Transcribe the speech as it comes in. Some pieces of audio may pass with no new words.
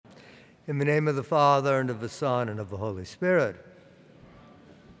In the name of the Father, and of the Son, and of the Holy Spirit.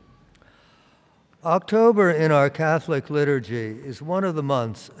 October in our Catholic liturgy is one of the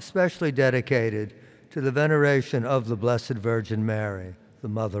months especially dedicated to the veneration of the Blessed Virgin Mary, the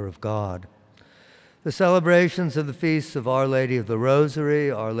Mother of God. The celebrations of the feasts of Our Lady of the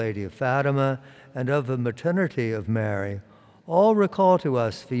Rosary, Our Lady of Fatima, and of the Maternity of Mary all recall to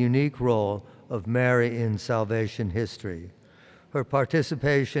us the unique role of Mary in salvation history, her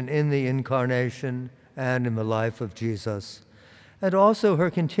participation in the Incarnation and in the life of Jesus, and also her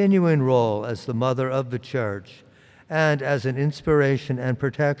continuing role as the Mother of the Church and as an inspiration and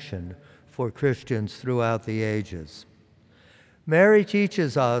protection for Christians throughout the ages. Mary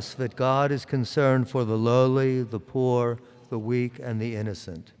teaches us that God is concerned for the lowly, the poor, the weak, and the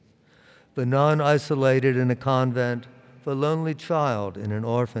innocent, the nun isolated in a convent, the lonely child in an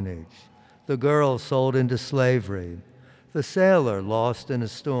orphanage, the girl sold into slavery, the sailor lost in a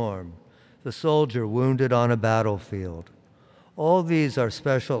storm, the soldier wounded on a battlefield. All these are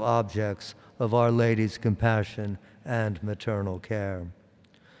special objects of Our Lady's compassion and maternal care.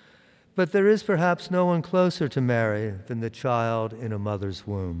 But there is perhaps no one closer to Mary than the child in a mother's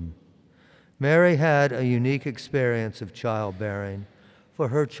womb. Mary had a unique experience of childbearing, for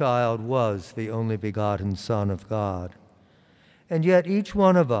her child was the only begotten Son of God. And yet each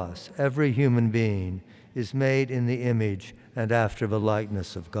one of us, every human being, is made in the image and after the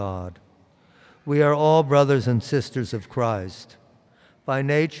likeness of God. We are all brothers and sisters of Christ, by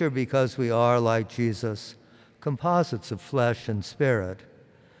nature because we are, like Jesus, composites of flesh and spirit,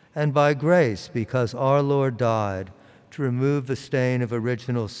 and by grace because our Lord died to remove the stain of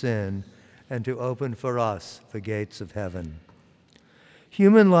original sin and to open for us the gates of heaven.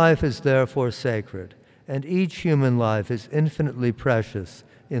 Human life is therefore sacred, and each human life is infinitely precious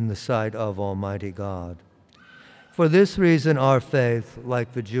in the sight of Almighty God. For this reason, our faith,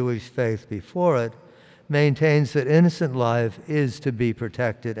 like the Jewish faith before it, maintains that innocent life is to be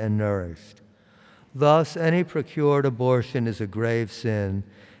protected and nourished. Thus, any procured abortion is a grave sin,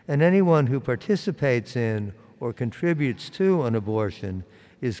 and anyone who participates in or contributes to an abortion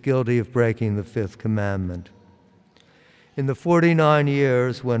is guilty of breaking the fifth commandment. In the 49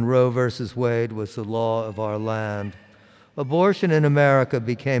 years when Roe v. Wade was the law of our land, abortion in America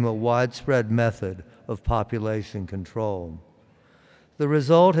became a widespread method of population control. The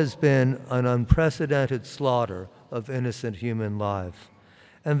result has been an unprecedented slaughter of innocent human life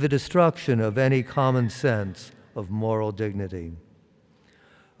and the destruction of any common sense of moral dignity.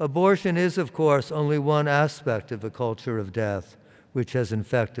 Abortion is, of course, only one aspect of the culture of death which has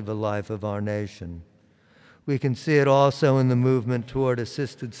infected the life of our nation. We can see it also in the movement toward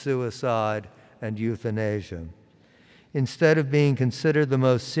assisted suicide and euthanasia. Instead of being considered the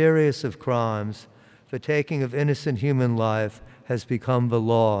most serious of crimes, the taking of innocent human life has become the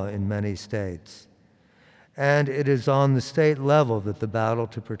law in many states. And it is on the state level that the battle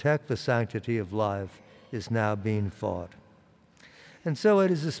to protect the sanctity of life is now being fought. And so it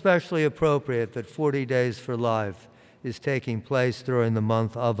is especially appropriate that 40 Days for Life is taking place during the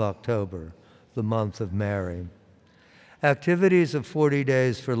month of October, the month of Mary. Activities of 40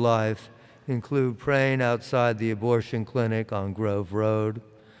 Days for Life include praying outside the abortion clinic on Grove Road,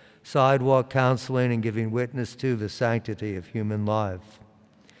 sidewalk counseling, and giving witness to the sanctity of human life.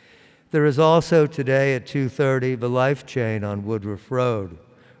 There is also today at 2:30 the Life Chain on Woodruff Road,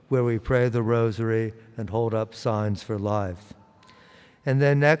 where we pray the Rosary and hold up signs for life. And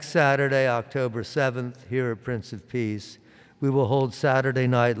then next Saturday, October 7th, here at Prince of Peace, we will hold Saturday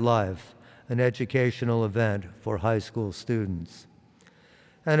Night Life, an educational event for high school students.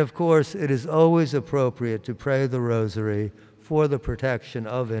 And of course, it is always appropriate to pray the Rosary for the protection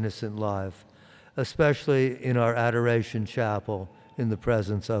of innocent life, especially in our Adoration Chapel in the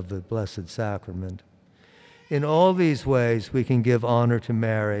presence of the Blessed Sacrament. In all these ways, we can give honor to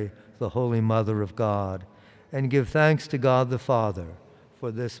Mary, the Holy Mother of God, and give thanks to God the Father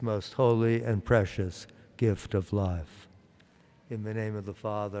for this most holy and precious gift of life. In the name of the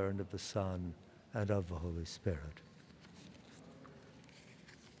Father, and of the Son, and of the Holy Spirit.